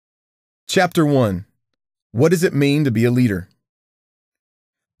Chapter 1. What does it mean to be a leader?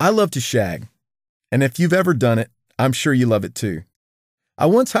 I love to shag, and if you've ever done it, I'm sure you love it too. I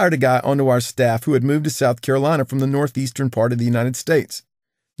once hired a guy onto our staff who had moved to South Carolina from the northeastern part of the United States.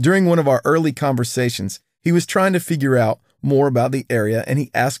 During one of our early conversations, he was trying to figure out more about the area, and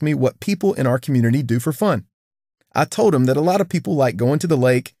he asked me what people in our community do for fun. I told him that a lot of people like going to the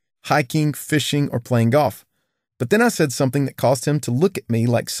lake, hiking, fishing, or playing golf. But then I said something that caused him to look at me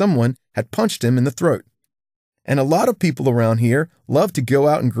like someone had punched him in the throat. And a lot of people around here love to go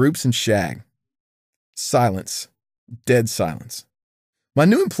out in groups and shag. Silence. Dead silence. My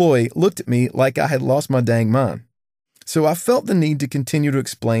new employee looked at me like I had lost my dang mind. So I felt the need to continue to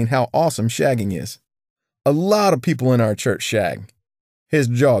explain how awesome shagging is. A lot of people in our church shag. His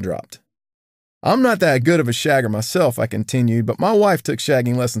jaw dropped. I'm not that good of a shagger myself, I continued, but my wife took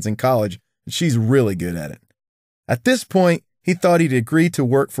shagging lessons in college, and she's really good at it. At this point, he thought he'd agree to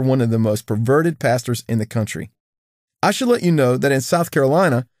work for one of the most perverted pastors in the country. I should let you know that in South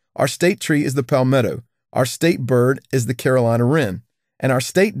Carolina, our state tree is the palmetto, our state bird is the Carolina wren, and our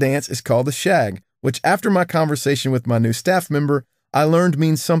state dance is called the shag, which after my conversation with my new staff member, I learned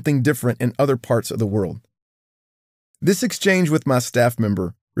means something different in other parts of the world. This exchange with my staff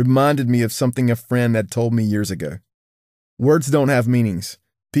member reminded me of something a friend had told me years ago. Words don't have meanings,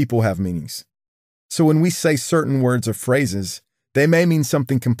 people have meanings. So when we say certain words or phrases, they may mean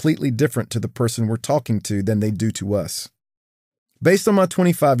something completely different to the person we're talking to than they do to us. Based on my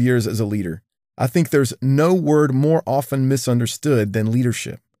 25 years as a leader, I think there's no word more often misunderstood than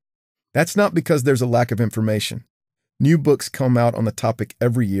leadership. That's not because there's a lack of information. New books come out on the topic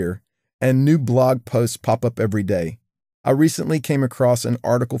every year, and new blog posts pop up every day. I recently came across an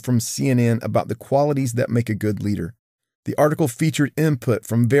article from CNN about the qualities that make a good leader. The article featured input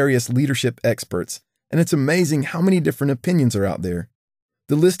from various leadership experts, and it's amazing how many different opinions are out there.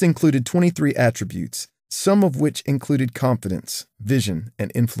 The list included 23 attributes, some of which included confidence, vision,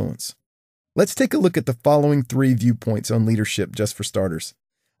 and influence. Let's take a look at the following 3 viewpoints on leadership just for starters.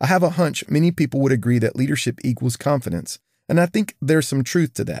 I have a hunch many people would agree that leadership equals confidence, and I think there's some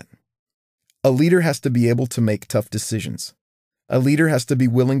truth to that. A leader has to be able to make tough decisions. A leader has to be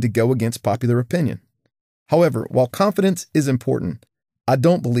willing to go against popular opinion. However, while confidence is important, I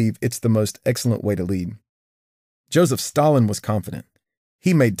don't believe it's the most excellent way to lead. Joseph Stalin was confident.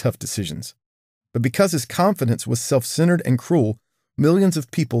 He made tough decisions. But because his confidence was self-centered and cruel, millions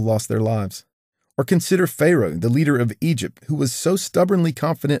of people lost their lives. Or consider Pharaoh, the leader of Egypt, who was so stubbornly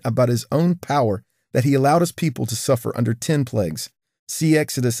confident about his own power that he allowed his people to suffer under 10 plagues. See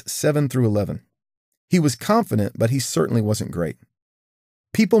Exodus 7-11. He was confident, but he certainly wasn't great.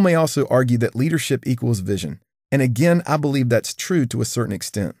 People may also argue that leadership equals vision, and again, I believe that's true to a certain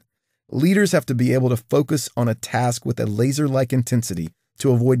extent. Leaders have to be able to focus on a task with a laser-like intensity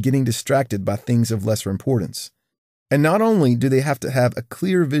to avoid getting distracted by things of lesser importance. And not only do they have to have a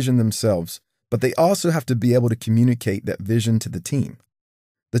clear vision themselves, but they also have to be able to communicate that vision to the team.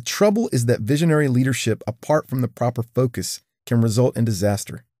 The trouble is that visionary leadership apart from the proper focus can result in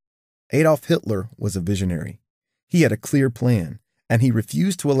disaster. Adolf Hitler was a visionary. He had a clear plan, and he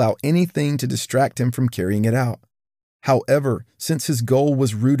refused to allow anything to distract him from carrying it out. However, since his goal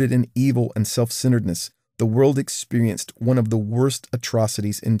was rooted in evil and self-centeredness, the world experienced one of the worst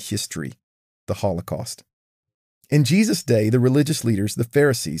atrocities in history, the Holocaust. In Jesus' day, the religious leaders, the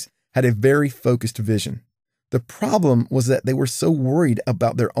Pharisees, had a very focused vision. The problem was that they were so worried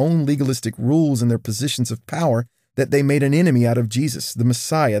about their own legalistic rules and their positions of power that they made an enemy out of Jesus, the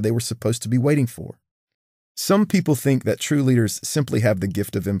Messiah they were supposed to be waiting for. Some people think that true leaders simply have the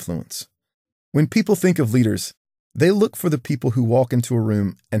gift of influence. When people think of leaders, they look for the people who walk into a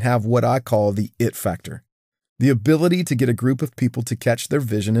room and have what I call the it factor, the ability to get a group of people to catch their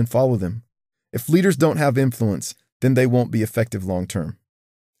vision and follow them. If leaders don't have influence, then they won't be effective long term.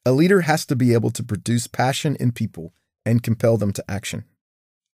 A leader has to be able to produce passion in people and compel them to action.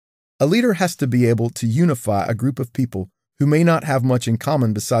 A leader has to be able to unify a group of people who may not have much in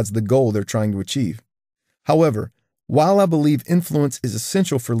common besides the goal they're trying to achieve. However, while I believe influence is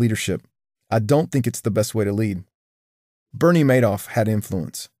essential for leadership, I don't think it's the best way to lead. Bernie Madoff had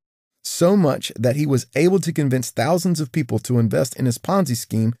influence, so much that he was able to convince thousands of people to invest in his Ponzi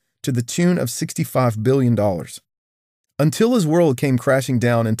scheme to the tune of $65 billion. Until his world came crashing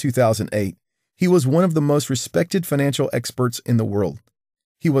down in 2008, he was one of the most respected financial experts in the world.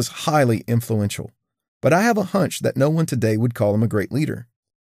 He was highly influential, but I have a hunch that no one today would call him a great leader.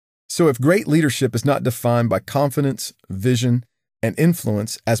 So if great leadership is not defined by confidence, vision, and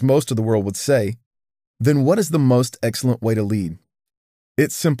influence, as most of the world would say, then what is the most excellent way to lead?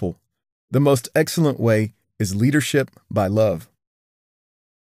 It's simple. The most excellent way is leadership by love.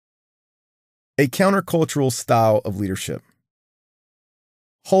 A countercultural style of leadership.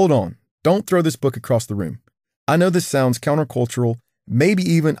 Hold on. Don't throw this book across the room. I know this sounds countercultural, maybe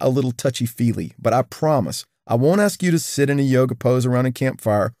even a little touchy-feely, but I promise I won't ask you to sit in a yoga pose around a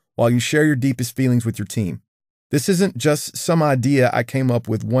campfire while you share your deepest feelings with your team. This isn't just some idea I came up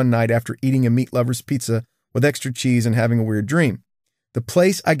with one night after eating a meat lover's pizza with extra cheese and having a weird dream. The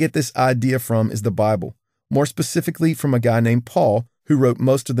place I get this idea from is the Bible, more specifically from a guy named Paul, who wrote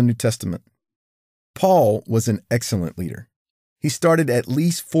most of the New Testament. Paul was an excellent leader. He started at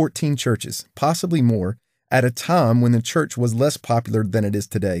least 14 churches, possibly more, at a time when the church was less popular than it is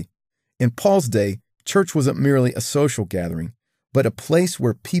today. In Paul's day, church wasn't merely a social gathering, but a place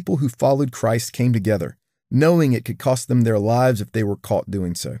where people who followed Christ came together, knowing it could cost them their lives if they were caught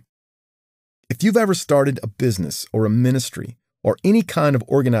doing so. If you've ever started a business or a ministry or any kind of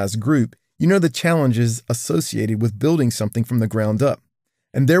organized group, you know the challenges associated with building something from the ground up.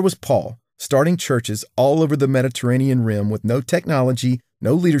 And there was Paul, starting churches all over the Mediterranean rim with no technology,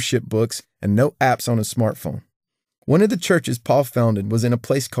 no leadership books, and no apps on his smartphone. One of the churches Paul founded was in a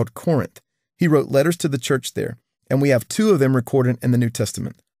place called Corinth. He wrote letters to the church there, and we have two of them recorded in the New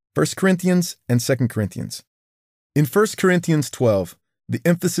Testament, 1 Corinthians and 2 Corinthians. In 1 Corinthians 12, the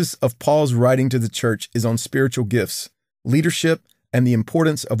emphasis of Paul's writing to the church is on spiritual gifts, leadership, and the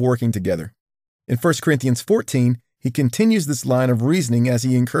importance of working together. In 1 Corinthians 14, he continues this line of reasoning as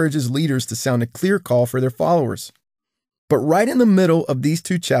he encourages leaders to sound a clear call for their followers. But right in the middle of these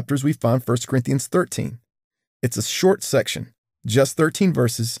two chapters, we find 1 Corinthians 13. It's a short section, just 13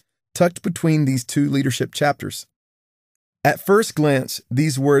 verses, tucked between these two leadership chapters. At first glance,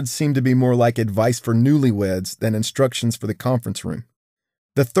 these words seem to be more like advice for newlyweds than instructions for the conference room.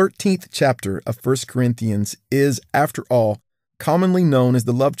 The 13th chapter of 1 Corinthians is, after all, commonly known as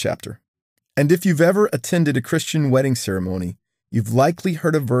the love chapter. And if you've ever attended a Christian wedding ceremony, you've likely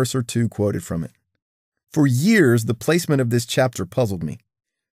heard a verse or two quoted from it. For years, the placement of this chapter puzzled me.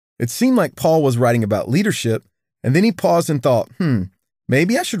 It seemed like Paul was writing about leadership, and then he paused and thought,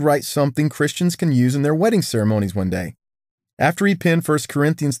 maybe I should write something Christians can use in their wedding ceremonies one day. After he penned 1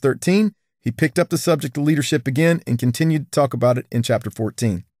 Corinthians 13, he picked up the subject of leadership again and continued to talk about it in chapter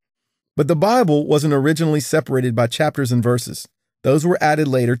 14. But the Bible wasn't originally separated by chapters and verses. Those were added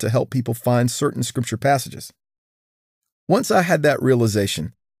later to help people find certain scripture passages. Once I had that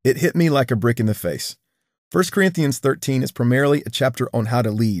realization, it hit me like a brick in the face. 1 Corinthians 13 is primarily a chapter on how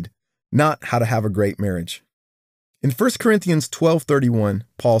to lead, not how to have a great marriage. In 1 Corinthians 12:31,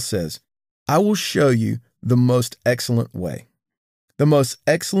 Paul says, I will show you the most excellent way. The most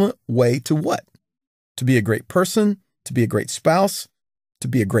excellent way to what? To be a great person? To be a great spouse? To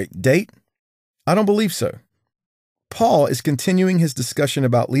be a great date? I don't believe so. Paul is continuing his discussion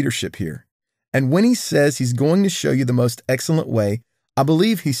about leadership here. And when he says he's going to show you the most excellent way, I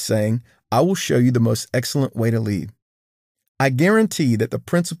believe he's saying, I will show you the most excellent way to lead. I guarantee that the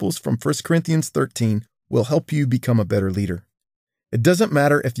principles from 1 Corinthians 13 will help you become a better leader. It doesn't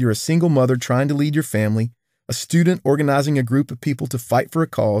matter if you're a single mother trying to lead your family, a student organizing a group of people to fight for a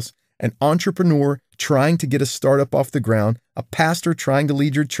cause, an entrepreneur trying to get a startup off the ground, a pastor trying to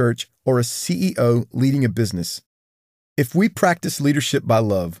lead your church, or a CEO leading a business. If we practice leadership by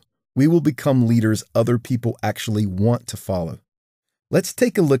love, we will become leaders other people actually want to follow. Let's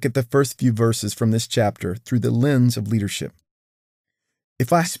take a look at the first few verses from this chapter through the lens of leadership.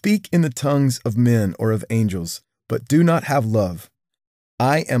 If I speak in the tongues of men or of angels, but do not have love,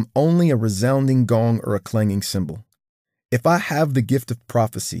 I am only a resounding gong or a clanging cymbal. If I have the gift of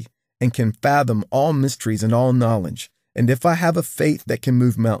prophecy and can fathom all mysteries and all knowledge, and if I have a faith that can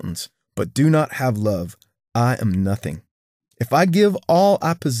move mountains, but do not have love, I am nothing. If I give all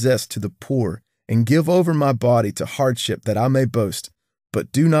I possess to the poor and give over my body to hardship that I may boast,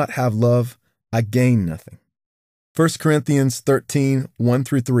 but do not have love, I gain nothing. 1 Corinthians 13,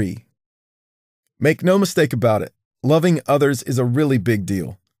 1-3. Make no mistake about it. Loving others is a really big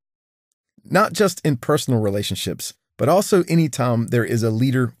deal. Not just in personal relationships, but also anytime there is a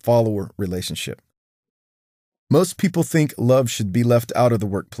leader-follower relationship. Most people think love should be left out of the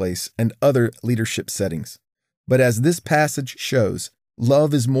workplace and other leadership settings. But as this passage shows,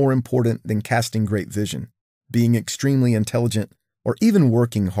 love is more important than casting great vision, being extremely intelligent, or even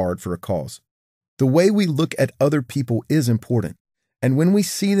working hard for a cause. The way we look at other people is important, and when we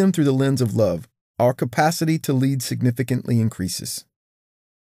see them through the lens of love, our capacity to lead significantly increases.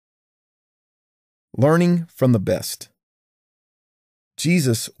 Learning from the best.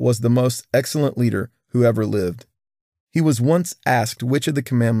 Jesus was the most excellent leader who ever lived. He was once asked which of the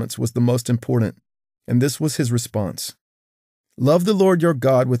commandments was the most important, and this was his response. Love the Lord your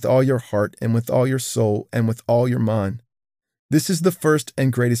God with all your heart and with all your soul and with all your mind. This is the first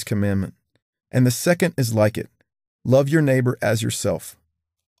and greatest commandment. And the second is like it. Love your neighbor as yourself.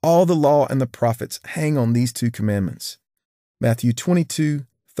 All the law and the prophets hang on these two commandments. Matthew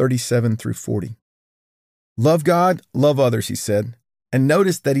 22:37 through 40. Love God, love others, he said. And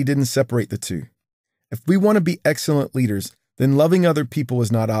notice that he didn't separate the two. If we want to be excellent leaders, then loving other people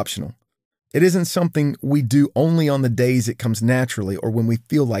is not optional. It isn't something we do only on the days it comes naturally or when we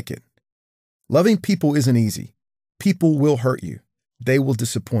feel like it. Loving people isn't easy. People will hurt you. They will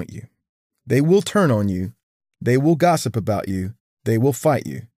disappoint you. They will turn on you. They will gossip about you. They will fight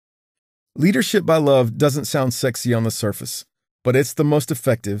you. Leadership by love doesn't sound sexy on the surface, but it's the most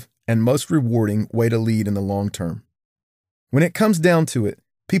effective and most rewarding way to lead in the long term. When it comes down to it,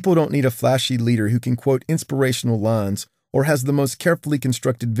 people don't need a flashy leader who can quote inspirational lines or has the most carefully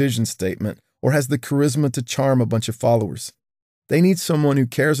constructed vision statement or has the charisma to charm a bunch of followers. They need someone who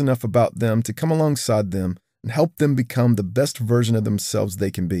cares enough about them to come alongside them and help them become the best version of themselves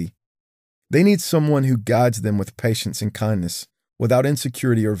they can be. They need someone who guides them with patience and kindness, without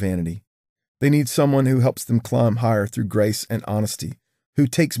insecurity or vanity. They need someone who helps them climb higher through grace and honesty, who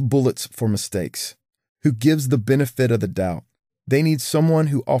takes bullets for mistakes, who gives the benefit of the doubt. They need someone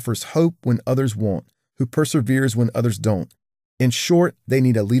who offers hope when others won't, who perseveres when others don't. In short, they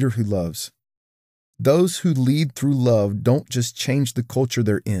need a leader who loves. Those who lead through love don't just change the culture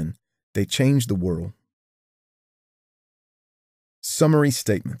they're in, they change the world. Summary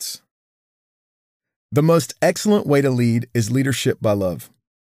statements. The most excellent way to lead is leadership by love.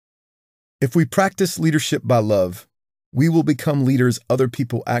 If we practice leadership by love, we will become leaders other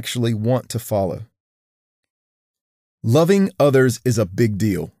people actually want to follow. Loving others is a big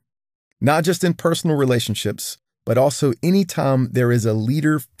deal, not just in personal relationships, but also anytime there is a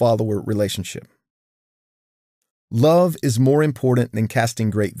leader-follower relationship. Love is more important than casting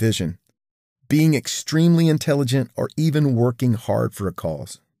great vision, being extremely intelligent, or even working hard for a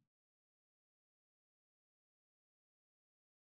cause.